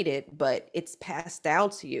create it, but it's passed down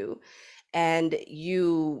to you, and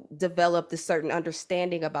you develop this certain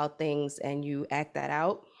understanding about things and you act that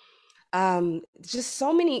out. Just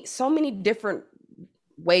so many different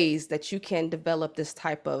ways that you can develop this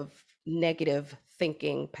type of negative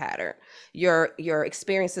thinking pattern. Your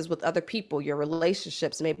experiences with other people, your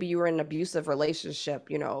relationships, maybe you were in an abusive relationship,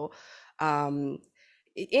 um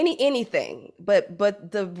anything. But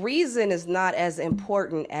the reason is not as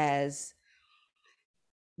important as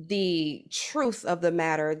the truth of the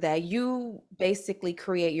matter that you basically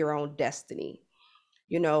create your own destiny.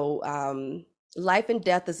 you know um Life and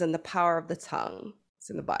death is in the power of the tongue. It's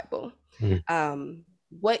in the Bible. Mhm.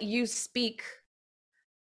 What you speak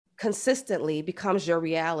consistently becomes your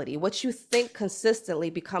reality. What you think consistently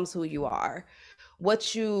becomes who you are.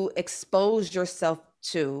 What you expose yourself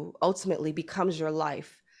to ultimately becomes your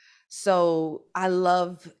life. So I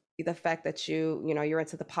love the fact that you're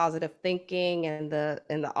into the positive thinking and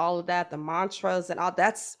the all of that, the mantras and all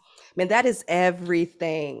that's, I mean, that is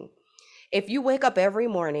everything. If you wake up every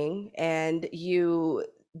morning and you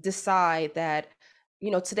decide that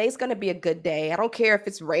today's going to be a good day. I don't care if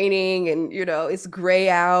it's raining and it's gray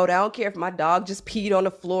out. I don't care if my dog just peed on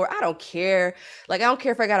the floor. I don't care. Like, I don't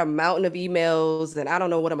care if I got a mountain of emails and I don't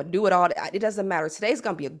know what I'm going to do with all that. It doesn't matter. Today's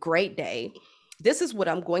going to be a great day. This is what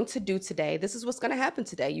I'm going to do today. This is what's going to happen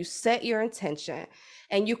today. You set your intention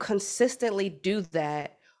and you consistently do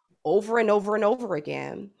that over and over and over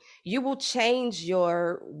again. You will change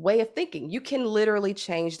your way of thinking. You can literally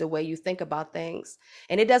change the way you think about things.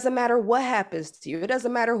 And it doesn't matter what happens to you. It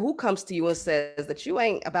doesn't matter who comes to you and says that you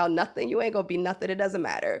ain't about nothing. You ain't gonna be nothing. It doesn't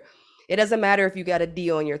matter. It doesn't matter if you got a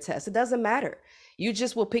D on your test. It doesn't matter. You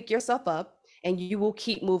just will pick yourself up and you will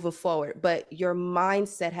keep moving forward. But your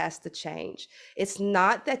mindset has to change. It's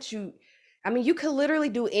not that you can literally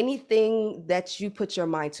do anything that you put your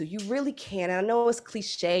mind to. You really can. And I know it's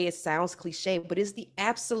cliche, it sounds cliche, but it's the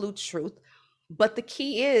absolute truth. But the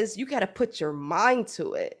key is you got to put your mind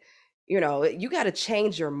to it. You got to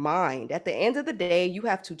change your mind. At the end of the day, you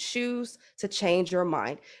have to choose to change your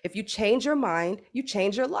mind. If you change your mind, you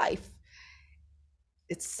change your life.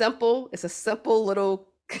 It's simple. It's a simple little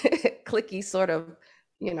clicky sort of,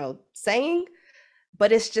 saying,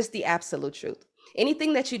 but it's just the absolute truth.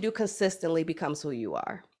 Anything that you do consistently becomes who you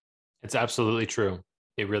are. It's absolutely true.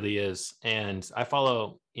 It really is. And I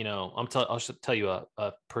follow, I'll tell you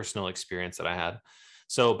a personal experience that I had.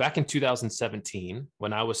 So back in 2017,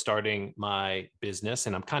 when I was starting my business,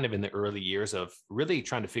 and I'm kind of in the early years of really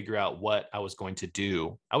trying to figure out what I was going to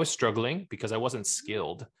do, I was struggling because I wasn't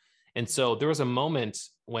skilled. And so there was a moment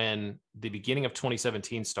when the beginning of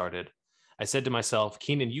 2017 started. I said to myself,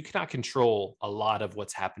 Keenan, you cannot control a lot of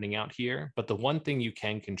what's happening out here, but the one thing you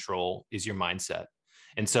can control is your mindset.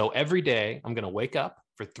 And so every day I'm going to wake up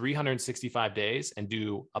for 365 days and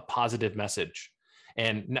do a positive message.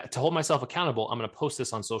 And to hold myself accountable, I'm going to post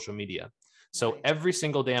this on social media. So Right. every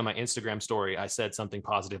single day on my Instagram story, I said something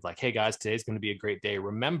positive like, hey guys, today's going to be a great day.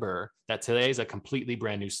 Remember that today is a completely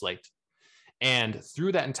brand new slate. And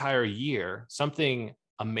through that entire year, something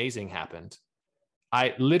amazing happened.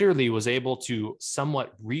 I literally was able to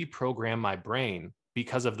somewhat reprogram my brain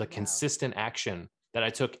because of the Wow. consistent action that I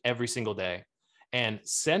took every single day. And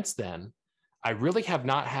since then, I really have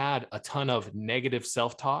not had a ton of negative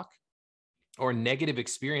self talk or negative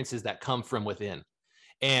experiences that come from within.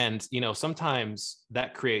 And sometimes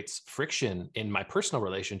that creates friction in my personal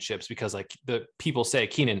relationships because like the people say,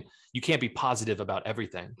 Keenan, you can't be positive about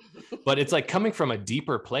everything. But it's like coming from a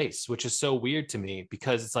deeper place, which is so weird to me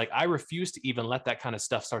because it's like I refuse to even let that kind of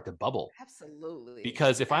stuff start to bubble. Absolutely.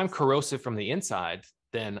 Because if I'm Absolutely. corrosive from the inside,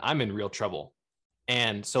 then I'm in real trouble.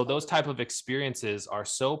 And so those type Totally. of experiences are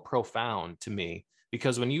so profound to me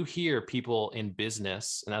because when you hear people in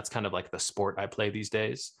business, and that's kind of like the sport I play these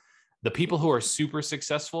days, the people who are super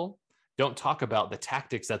successful don't talk about the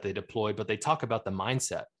tactics that they deploy, but they talk about the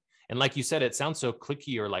mindset. And like you said, it sounds so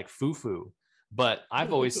clicky or like foo-foo, but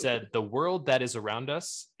I've always said the world that is around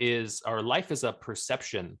us is our life is a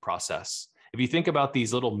perception process. If you think about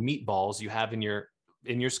these little meatballs you have in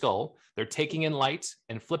your skull, they're taking in light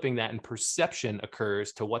and flipping that, and perception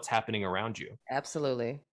occurs to what's happening around you.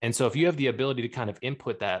 Absolutely. And so if you have the ability to kind of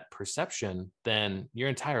input that perception, then your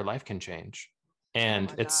entire life can change. Oh And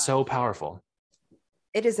my it's gosh. so powerful.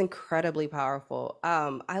 It is incredibly powerful.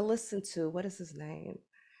 I listened to, what is his name?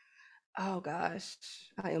 Oh gosh,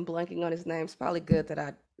 I am blanking on his name. It's probably good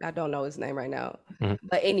that I don't know his name right now. Mhm.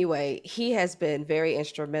 But anyway, he has been very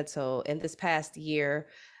instrumental in this past year.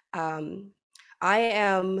 Um, I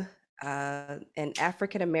am an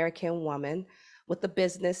African American woman with a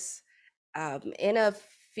business in a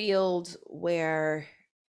field where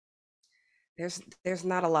there's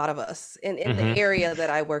not a lot of us in the Mhm. area that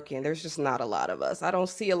I work in. There's just not a lot of us. I don't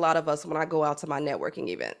see a lot of us when I go out to my networking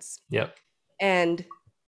events. Yep. And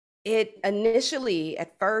It initially,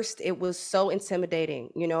 at first, it was so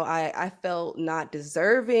intimidating. I felt not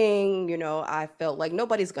deserving. I felt like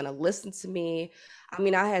nobody's gonna listen to me. I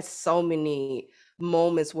mean, I had so many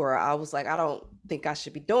moments where I was like, I don't think I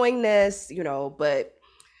should be doing this, but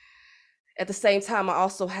at the same time,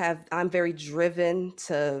 I'm very driven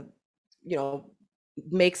to, you know,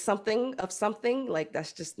 make something of something. Like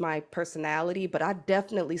that's just my personality. But I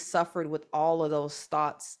definitely suffered with all of those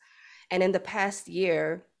thoughts. And in the past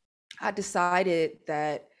year, I decided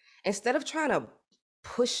that instead of trying to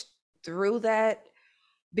push through that,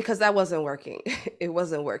 because that wasn't working, it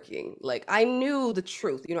wasn't working. Like I knew the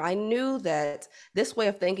truth, I knew that this way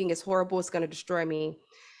of thinking is horrible, it's going to destroy me.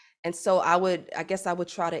 And so I guess I would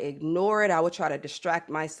try to ignore it. I would try to distract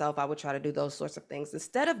myself. I would try to do those sorts of things.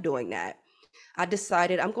 Instead of doing that, I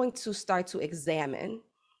decided I'm going to start to examine.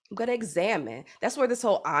 I'm going to examine. That's where this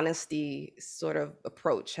whole honesty sort of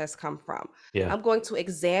approach has come from. Yeah. I'm going to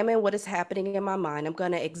examine what is happening in my mind. I'm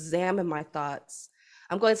going to examine my thoughts.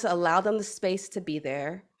 I'm going to allow them the space to be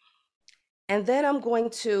there. And then I'm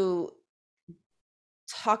going to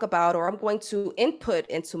talk about, or I'm going to input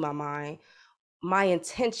into my mind my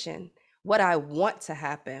intention, what I want to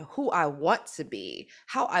happen, who I want to be,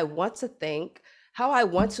 how I want to think, how I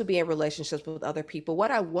want to be in relationships with other people, what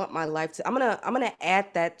I want my life to. I'm gonna add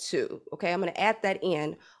that too. Okay. I'm gonna add that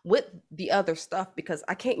in with the other stuff because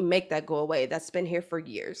I can't make that go away. That's been here for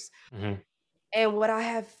years. Hmm. And what I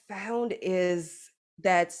have found is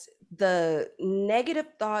that the negative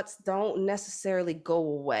thoughts don't necessarily go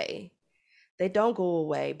away. They don't go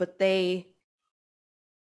away, but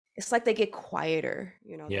it's like they get quieter,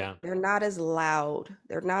 Yeah. they're not as loud.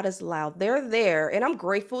 They're not as loud. They're there, and I'm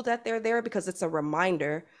grateful that they're there because it's a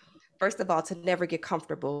reminder, first of all, to never get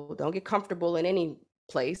comfortable. Don't get comfortable in any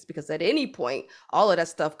place because at any point, all of that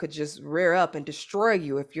stuff could just rear up and destroy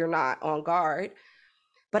you if you're not on guard.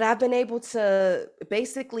 But I've been able to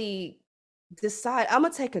basically decide I'm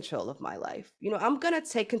gonna take control of my life. I'm gonna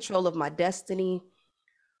take control of my destiny,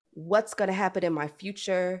 what's going to happen in my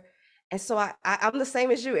future. And so I'm the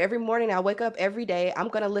same as you. Every morning I wake up every day. I'm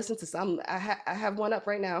going to listen to I have one up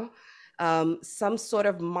right now. Some sort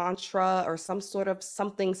of mantra or some sort of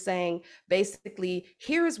something saying, basically,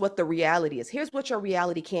 here's what the reality is. Here's what your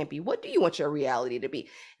reality can't be. What do you want your reality to be?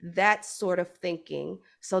 That sort of thinking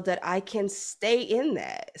so that I can stay in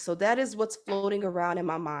that. So that is what's floating around in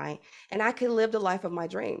my mind. And I can live the life of my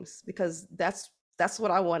dreams because that's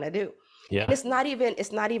what I want to do. And Yeah. it's not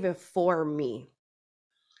even for me.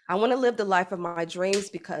 I want to live the life of my dreams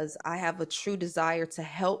because I have a true desire to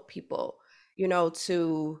help people,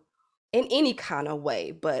 to in any kind of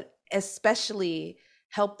way, but especially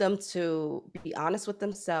help them to be honest with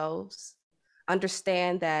themselves,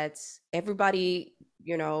 understand that everybody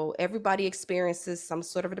experiences some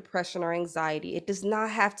sort of a depression or anxiety. It does not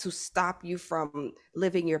have to stop you from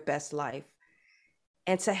living your best life,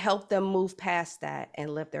 and to help them move past that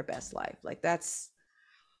and live their best life.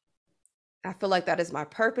 I feel like that is my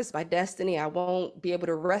purpose, my destiny. I won't be able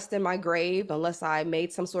to rest in my grave unless I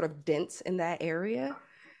made some sort of dent in that area.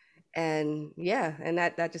 And yeah, and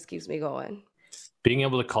that just keeps me going. Being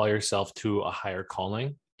able to call yourself to a higher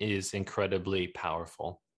calling is incredibly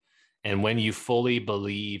powerful. And when you fully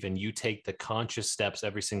believe and you take the conscious steps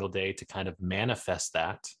every single day to kind of manifest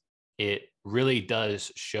that, it really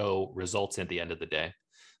does show results at the end of the day.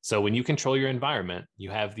 So when you control your environment, you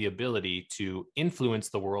have the ability to influence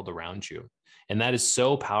the world around you. And that is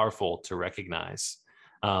so powerful to recognize.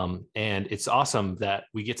 And it's awesome that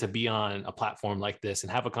we get to be on a platform like this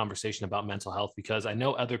and have a conversation about mental health, because I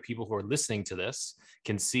know other people who are listening to this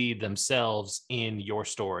can see themselves in your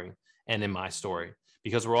story and in my story,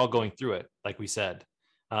 because we're all going through it, like we said.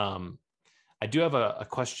 Um, I do have a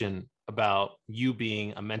question about you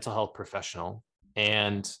being a mental health professional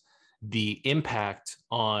and the impact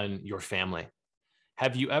on your family.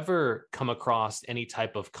 Have you ever come across any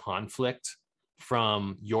type of conflict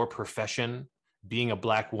from your profession, being a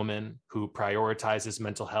Black woman who prioritizes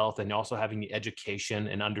mental health, and also having the education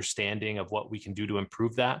and understanding of what we can do to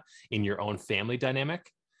improve that in your own family dynamic?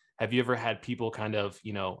 Have you ever had people kind of,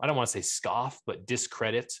 I don't want to say scoff, but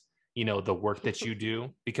discredit, the work that you do?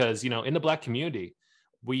 Because, in the Black community,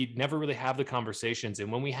 we never really have the conversations.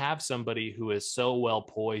 And when we have somebody who is so well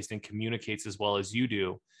poised and communicates as well as you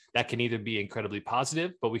do, that can either be incredibly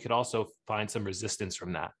positive, but we could also find some resistance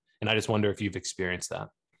from that. And I just wonder if you've experienced that.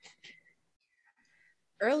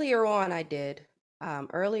 Earlier on, I did.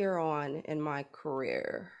 Earlier on in my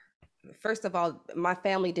career, first of all, my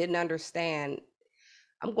family didn't understand.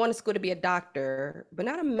 I'm going to school to be a doctor, but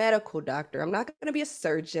not a medical doctor. I'm not going to be a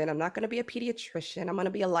surgeon. I'm not going to be a pediatrician. I'm going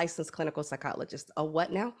to be a licensed clinical psychologist. A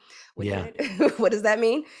what now? What Yeah. did what does that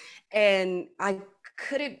mean? And I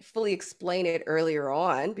couldn't fully explain it earlier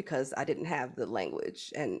on because I didn't have the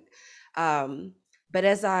language. And um, but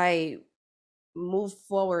as I moved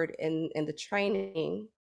forward in the training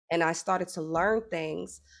and I started to learn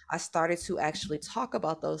things, I started to actually talk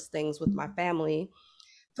about those things with my family.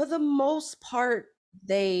 For the most part,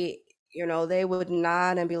 they, they would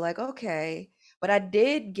nod and be like, okay. But I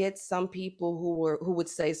did get some people who would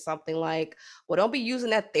say something like, well, don't be using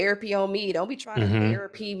that therapy on me. Don't be trying to Hmm.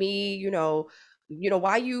 therapy me,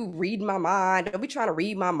 why you read my mind? Don't be trying to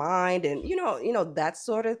read my mind. And that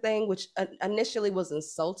sort of thing, which initially was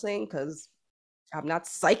insulting because I'm not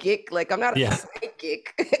psychic. Like I'm not a Yeah.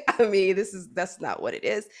 psychic. I mean, that's not what it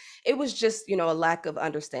is. It was just, a lack of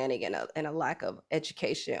understanding and a lack of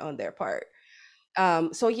education on their part.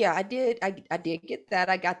 So yeah, I did get that.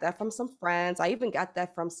 I got that from some friends. I even got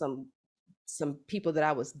that from some people that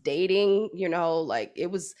I was dating, like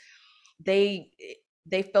it was they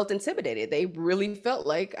they felt intimidated. They really felt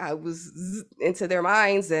like I was into their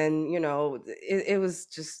minds, and it was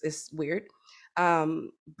just, it's weird.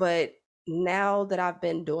 But now that I've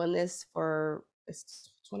been doing this for,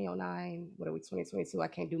 it's 2009, what are we, 2022? I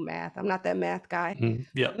can't do math. I'm not that math guy.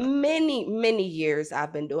 Yeah. For many, many years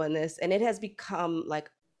I've been doing this, and it has become like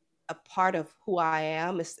a part of who I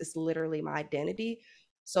am. It's literally my identity.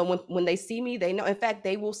 So when they see me, they know. In fact,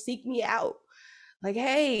 they will seek me out like,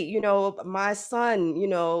 hey, my son,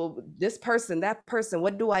 this person, that person,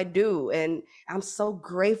 what do I do? And I'm so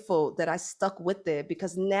grateful that I stuck with it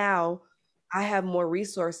because now I have more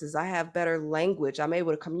resources. I have better language. I'm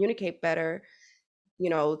able to communicate better,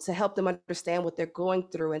 to help them understand what they're going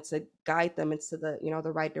through and to guide them into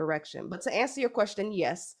the right direction. But to answer your question,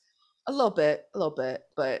 yes, a little bit,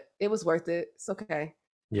 but it was worth it. It's okay.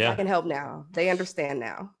 I Yeah. can help now. They understand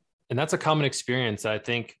now. And that's a common experience. I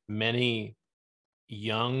think many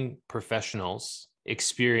young professionals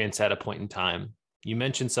experience at a point in time. You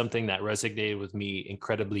mentioned something that resonated with me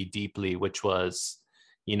incredibly deeply, which was,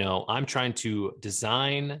 I'm trying to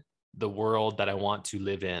design the world that I want to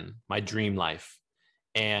live in, my dream life.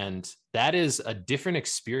 And that is a different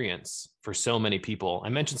experience for so many people. I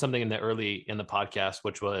mentioned something in the podcast,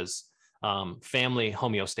 which was family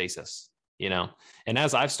homeostasis, and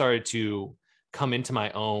as I've started to come into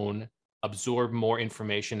my own, absorb more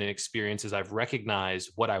information and experiences, I've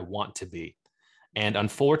recognized what I want to be. And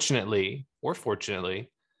unfortunately, or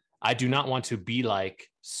fortunately, I do not want to be like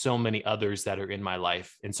so many others that are in my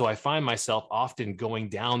life. And so I find myself often going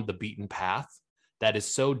down the beaten path that is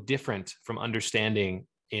so different from understanding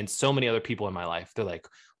in so many other people in my life. They're like,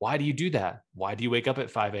 why do you do that? Why do you wake up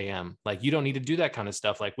at 5 a.m.? Like, you don't need to do that kind of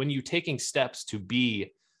stuff. Like, when you're taking steps to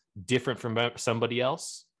be different from somebody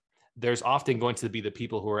else, there's often going to be the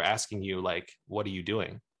people who are asking you, like, what are you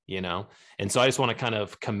doing? And so I just want to kind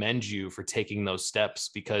of commend you for taking those steps,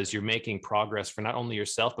 because you're making progress for not only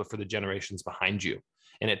yourself, but for the generations behind you.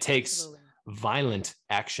 And it takes Absolutely. violent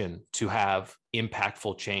action to have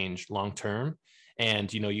impactful change long term.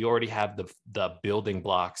 And you already have the building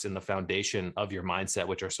blocks and the foundation of your mindset,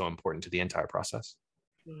 which are so important to the entire process.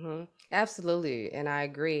 Absolutely. And I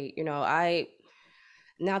agree.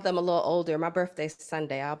 Now that I'm a little older, my birthday's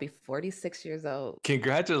Sunday. I'll be 46 years old.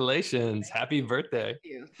 Congratulations. Thank Happy you. birthday. Thank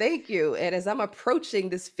you. Thank you. And as I'm approaching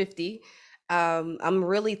this 50, I'm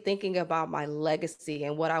really thinking about my legacy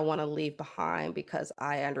and what I want to leave behind because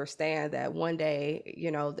I understand that one day,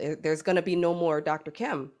 there's going to be no more Dr.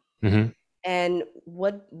 Kim. Mm-hmm. And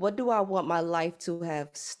what do I want my life to have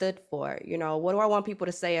stood for? What do I want people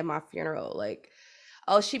to say at my funeral? Like,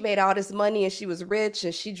 oh, she made all this money and she was rich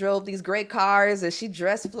and she drove these great cars and she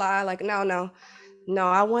dressed fly. Like, no, no, no.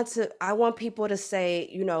 I want people to say,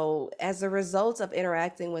 as a result of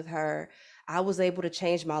interacting with her, I was able to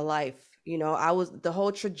change my life. The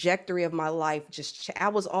whole trajectory of my life I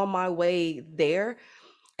was on my way there.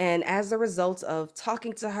 And as a result of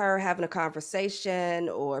talking to her, having a conversation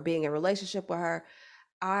or being in a relationship with her,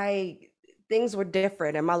 I things were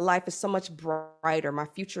different and my life is so much brighter. My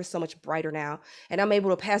future is so much brighter now. And I'm able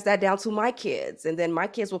to pass that down to my kids. And then my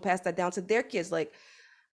kids will pass that down to their kids. Like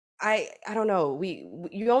I don't know.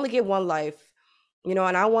 You only get one life, and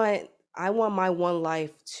I want my one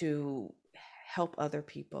life to help other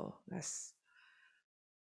people.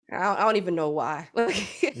 I don't even know why.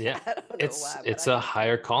 Like Yeah. I don't know It's why, but it's I a just do.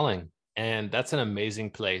 higher calling. And that's an amazing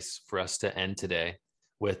place for us to end today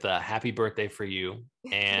with a happy birthday for you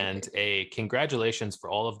and a congratulations for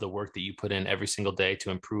all of the work that you put in every single day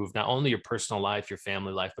to improve not only your personal life, your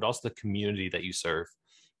family life, but also the community that you serve.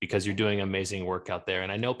 because you're doing amazing work out there.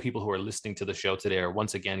 And I know people who are listening to the show today are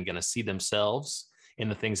once again going to see themselves in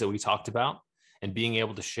the things that we talked about, and being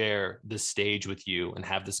able to share this stage with you and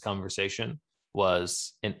have this conversation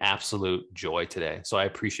was an absolute joy today. So I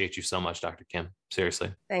appreciate you so much, Dr. Kim.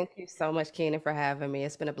 Seriously. Thank you so much, Keenan, for having me.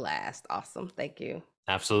 It's been a blast. Awesome. Thank you.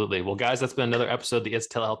 Absolutely. Well, guys, that's been another episode of the It's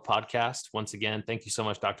Telehealth podcast. Once again, thank you so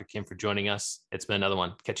much, Dr. Kim, for joining us. It's been another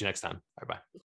one. Catch you next time. Bye-bye.